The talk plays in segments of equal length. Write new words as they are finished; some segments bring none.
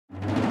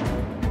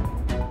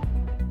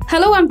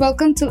Hello and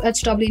welcome to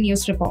HW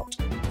News Report.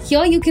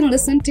 Here you can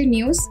listen to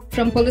news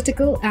from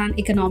political and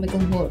economical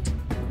world.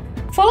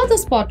 Follow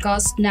this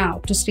podcast now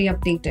to stay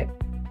updated.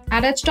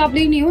 At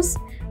HW News,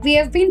 we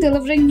have been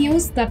delivering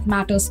news that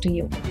matters to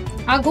you.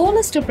 Our goal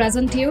is to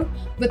present you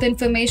with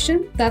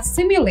information that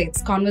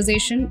simulates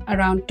conversation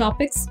around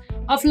topics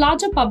of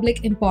larger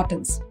public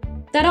importance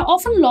that are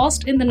often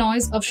lost in the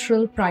noise of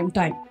shrill prime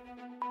time.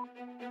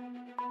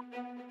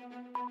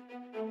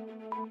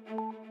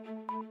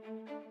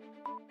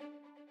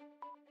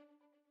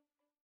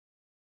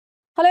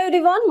 Hello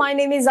everyone, my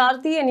name is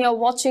Aarti and you're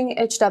watching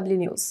HW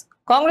News.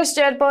 Congress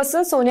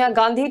Chairperson Sonia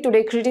Gandhi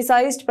today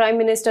criticized Prime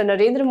Minister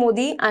Narendra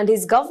Modi and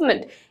his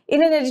government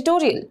in an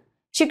editorial.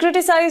 She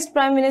criticized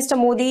Prime Minister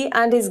Modi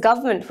and his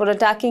government for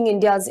attacking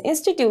India's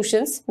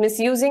institutions,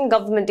 misusing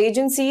government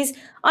agencies,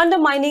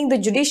 undermining the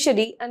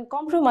judiciary and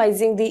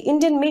compromising the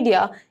Indian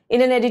media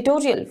in an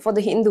editorial for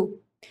The Hindu.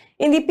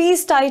 In the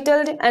piece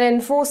titled "An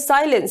Enforced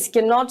Silence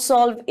Cannot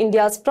Solve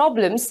India's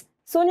Problems,"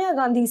 Sonia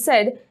Gandhi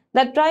said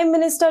that Prime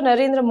Minister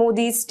Narendra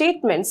Modi's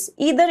statements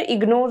either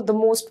ignore the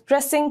most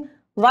pressing,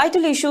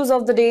 vital issues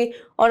of the day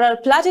or are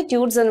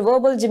platitudes and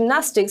verbal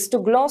gymnastics to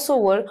gloss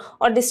over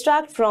or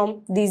distract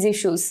from these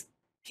issues.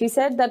 She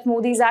said that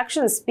Modi's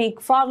actions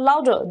speak far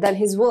louder than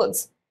his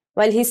words,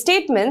 while his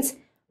statements,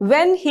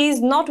 when he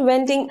is not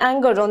venting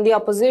anger on the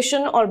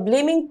opposition or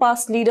blaming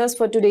past leaders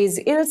for today's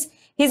ills,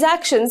 his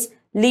actions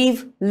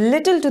leave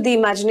little to the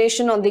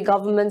imagination on the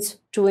government's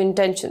true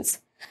intentions.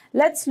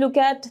 Let's look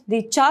at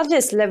the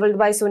charges leveled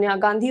by Sonia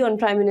Gandhi on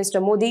Prime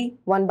Minister Modi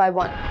one by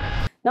one.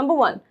 Number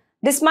 1.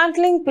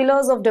 Dismantling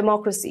pillars of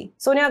democracy.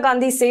 Sonia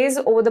Gandhi says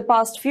over the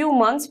past few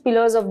months,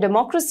 pillars of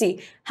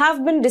democracy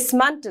have been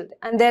dismantled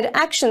and their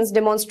actions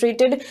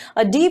demonstrated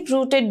a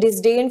deep-rooted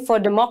disdain for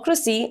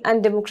democracy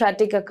and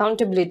democratic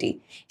accountability.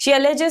 She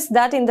alleges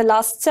that in the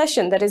last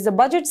session, that is the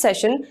budget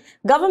session,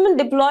 government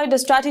deployed a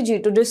strategy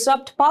to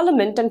disrupt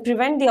parliament and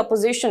prevent the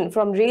opposition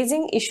from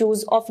raising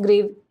issues of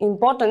grave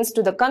importance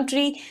to the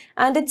country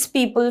and its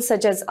people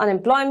such as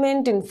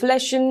unemployment,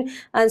 inflation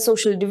and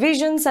social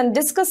divisions, and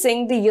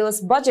discussing the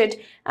year's budget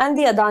and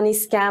the Adani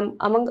scam,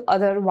 among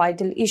other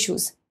vital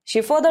issues.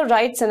 She further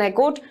writes, and I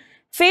quote,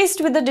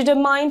 "Faced with a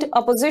determined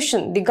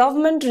opposition, the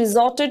government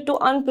resorted to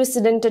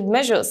unprecedented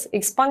measures,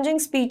 expunging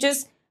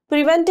speeches,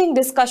 preventing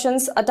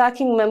discussions,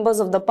 attacking members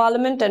of the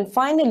parliament, and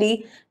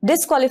finally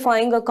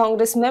disqualifying a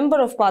Congress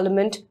member of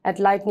parliament at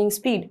lightning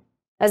speed.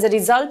 As a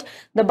result,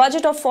 the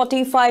budget of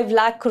 45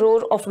 lakh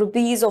crore of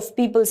rupees of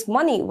people's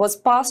money was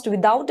passed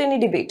without any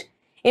debate.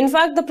 In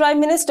fact, the Prime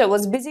Minister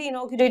was busy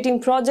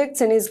inaugurating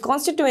projects in his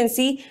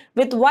constituency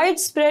with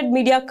widespread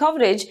media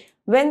coverage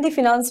when the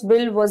finance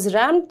bill was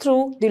rammed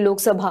through the Lok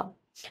Sabha."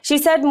 She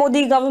said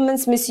Modi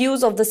government's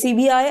misuse of the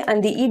CBI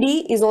and the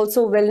ED is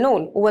also well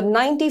known. Over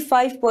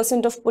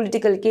 95% of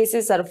political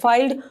cases are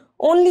filed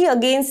only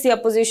against the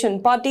opposition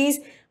parties,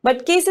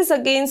 but cases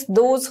against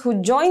those who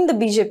join the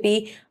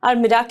BJP are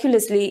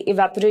miraculously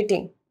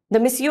evaporating. The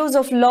misuse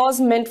of laws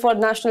meant for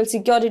national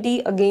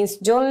security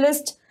against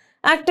journalists,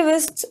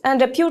 activists and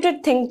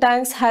reputed think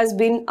tanks has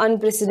been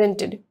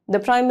unprecedented. The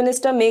Prime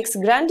Minister makes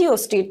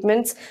grandiose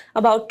statements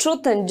about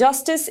truth and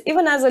justice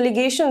even as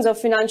allegations of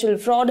financial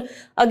fraud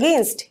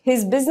against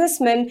his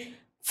businessman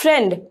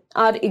friend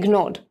are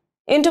ignored.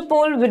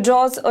 Interpol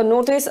withdraws a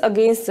notice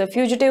against the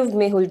fugitive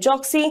Mehul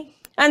Choksi,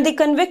 and the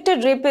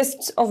convicted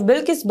rapists of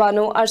Bilkis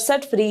Bano are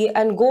set free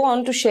and go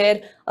on to share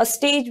a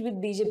stage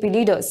with BJP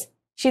leaders.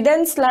 She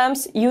then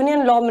slams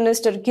Union Law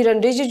Minister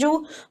Kiran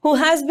Rijiju, who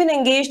has been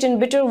engaged in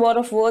bitter war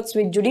of words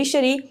with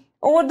judiciary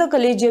over the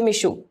collegium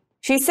issue.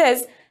 She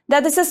says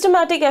that the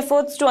systematic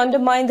efforts to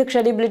undermine the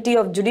credibility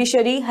of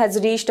judiciary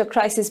has reached a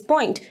crisis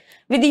point,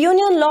 with the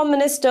Union Law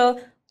Minister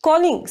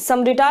calling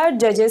some retired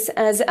judges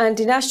as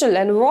anti-national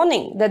and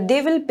warning that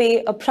they will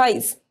pay a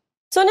price.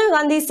 Sonia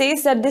Gandhi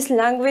says that this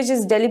language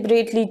is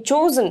deliberately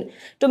chosen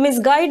to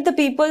misguide the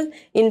people,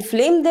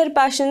 inflame their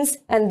passions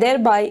and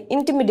thereby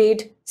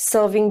intimidate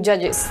serving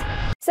judges.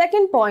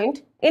 Second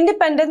point,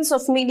 independence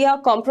of media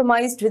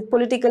compromised with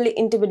political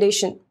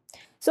intimidation.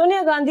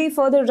 Sonia Gandhi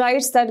further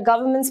writes that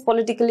government's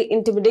political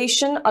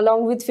intimidation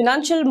along with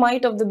financial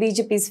might of the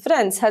BJP's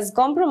friends has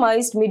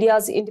compromised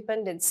media's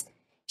independence.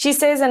 She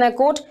says, and I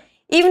quote,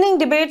 "Evening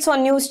debates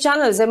on news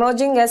channels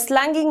emerging as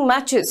slanging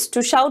matches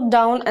to shout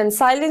down and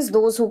silence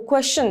those who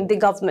question the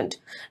government.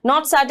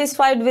 Not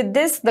satisfied with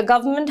this, the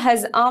government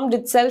has armed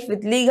itself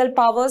with legal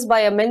powers by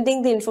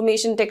amending the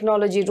information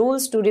technology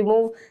rules to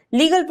remove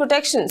legal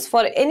protections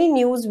for any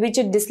news which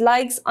it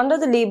dislikes under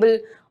the label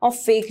of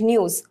fake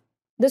news.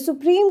 The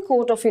Supreme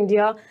Court of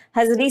India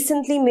has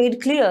recently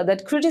made clear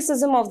that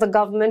criticism of the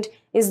government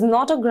is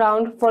not a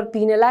ground for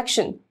penal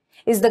action.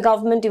 Is the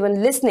government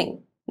even listening?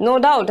 No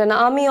doubt, an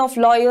army of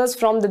lawyers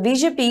from the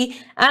BJP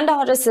and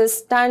RSS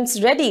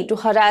stands ready to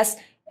harass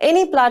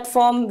any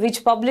platform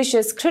which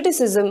publishes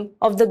criticism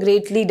of the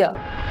great leader."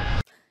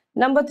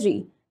 Number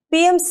 3.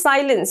 PM's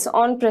silence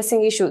on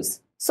pressing issues.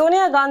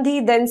 Sonia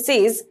Gandhi then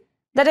says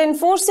that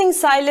enforcing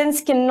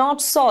silence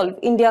cannot solve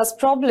India's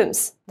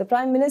problems. The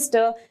Prime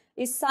Minister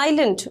is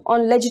silent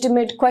on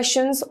legitimate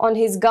questions on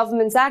his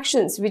government's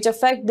actions which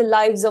affect the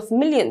lives of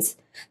millions.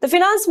 The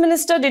finance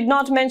minister did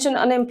not mention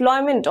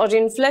unemployment or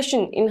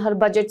inflation in her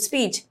budget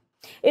speech.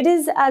 It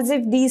is as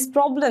if these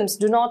problems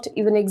do not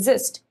even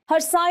exist. Her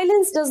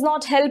silence does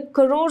not help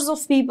crores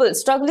of people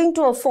struggling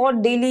to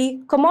afford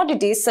daily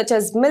commodities such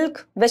as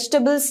milk,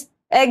 vegetables,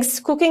 eggs,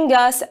 cooking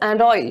gas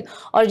and oil,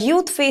 or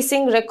youth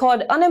facing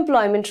record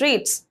unemployment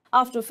rates.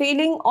 After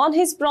failing on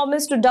his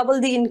promise to double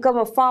the income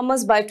of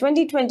farmers by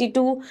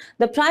 2022,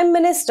 the Prime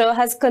Minister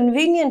has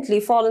conveniently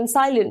fallen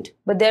silent.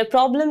 But their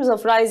problems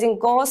of rising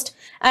cost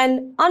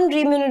and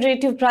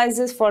unremunerative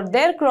prices for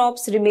their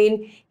crops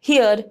remain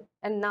here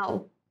and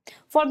now.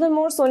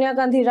 Furthermore, Sonia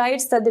Gandhi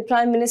writes that the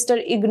Prime Minister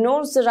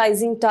ignores the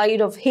rising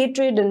tide of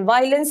hatred and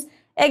violence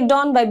egged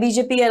on by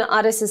BJP and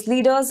RSS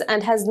leaders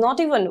and has not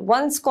even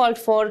once called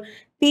for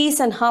peace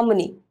and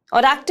harmony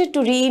or acted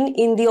to rein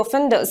in the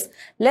offenders,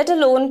 let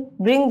alone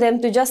bring them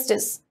to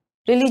justice.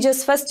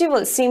 Religious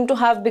festivals seem to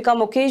have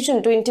become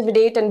occasion to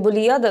intimidate and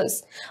bully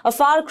others, a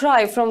far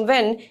cry from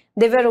when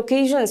they were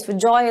occasions for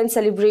joy and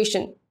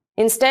celebration.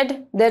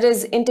 Instead, there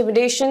is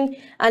intimidation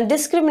and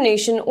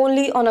discrimination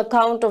only on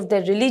account of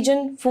their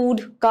religion,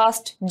 food,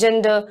 caste,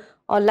 gender,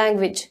 or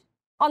language.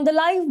 On the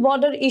live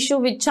border issue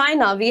with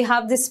China, we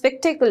have the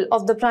spectacle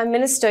of the Prime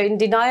Minister in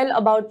denial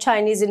about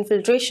Chinese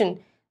infiltration,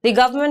 the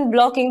government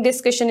blocking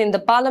discussion in the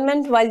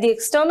parliament, while the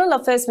External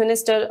Affairs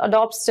Minister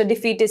adopts a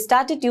defeatist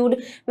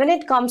attitude when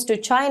it comes to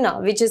China,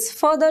 which is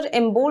further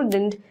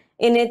emboldened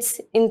in its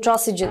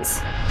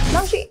intransigence.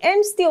 Now she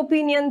ends the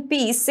opinion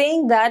piece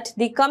saying that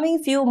the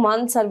coming few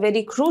months are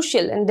very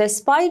crucial, and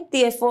despite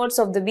the efforts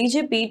of the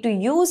BJP to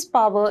use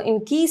power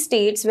in key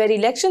states where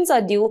elections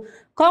are due,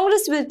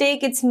 Congress will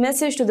take its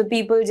message to the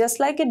people just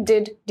like it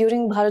did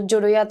during Bharat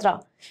Jodo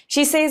Yatra.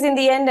 She says in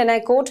the end, and I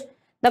quote,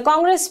 "The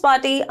Congress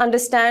party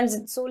understands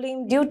its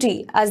solemn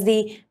duty as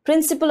the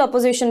principal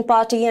opposition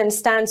party and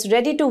stands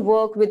ready to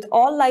work with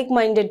all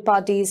like-minded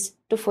parties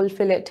to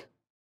fulfill it."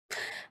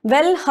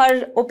 Well,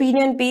 her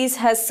opinion piece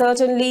has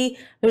certainly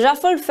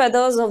ruffled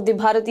feathers of the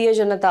Bharatiya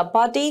Janata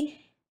Party.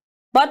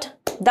 But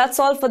that's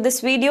all for this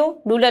video.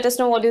 Do let us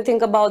know what you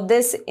think about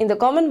this in the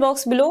comment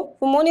box below.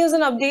 For more news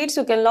and updates,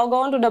 you can log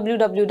on to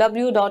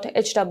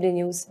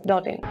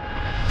www.hwnews.in.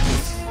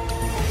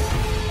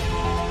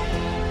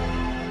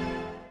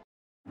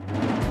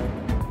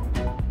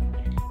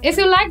 If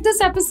you like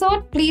this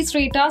episode, please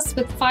rate us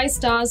with 5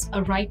 stars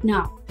right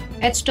now.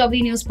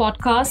 HW News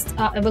podcasts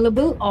are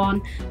available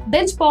on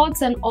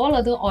BingePods and all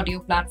other audio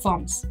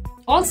platforms.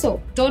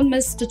 Also, don't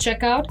miss to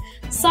check out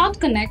South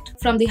Connect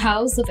from the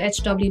House of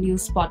HW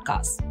News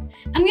podcasts.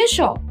 And we're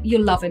sure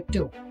you'll love it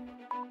too.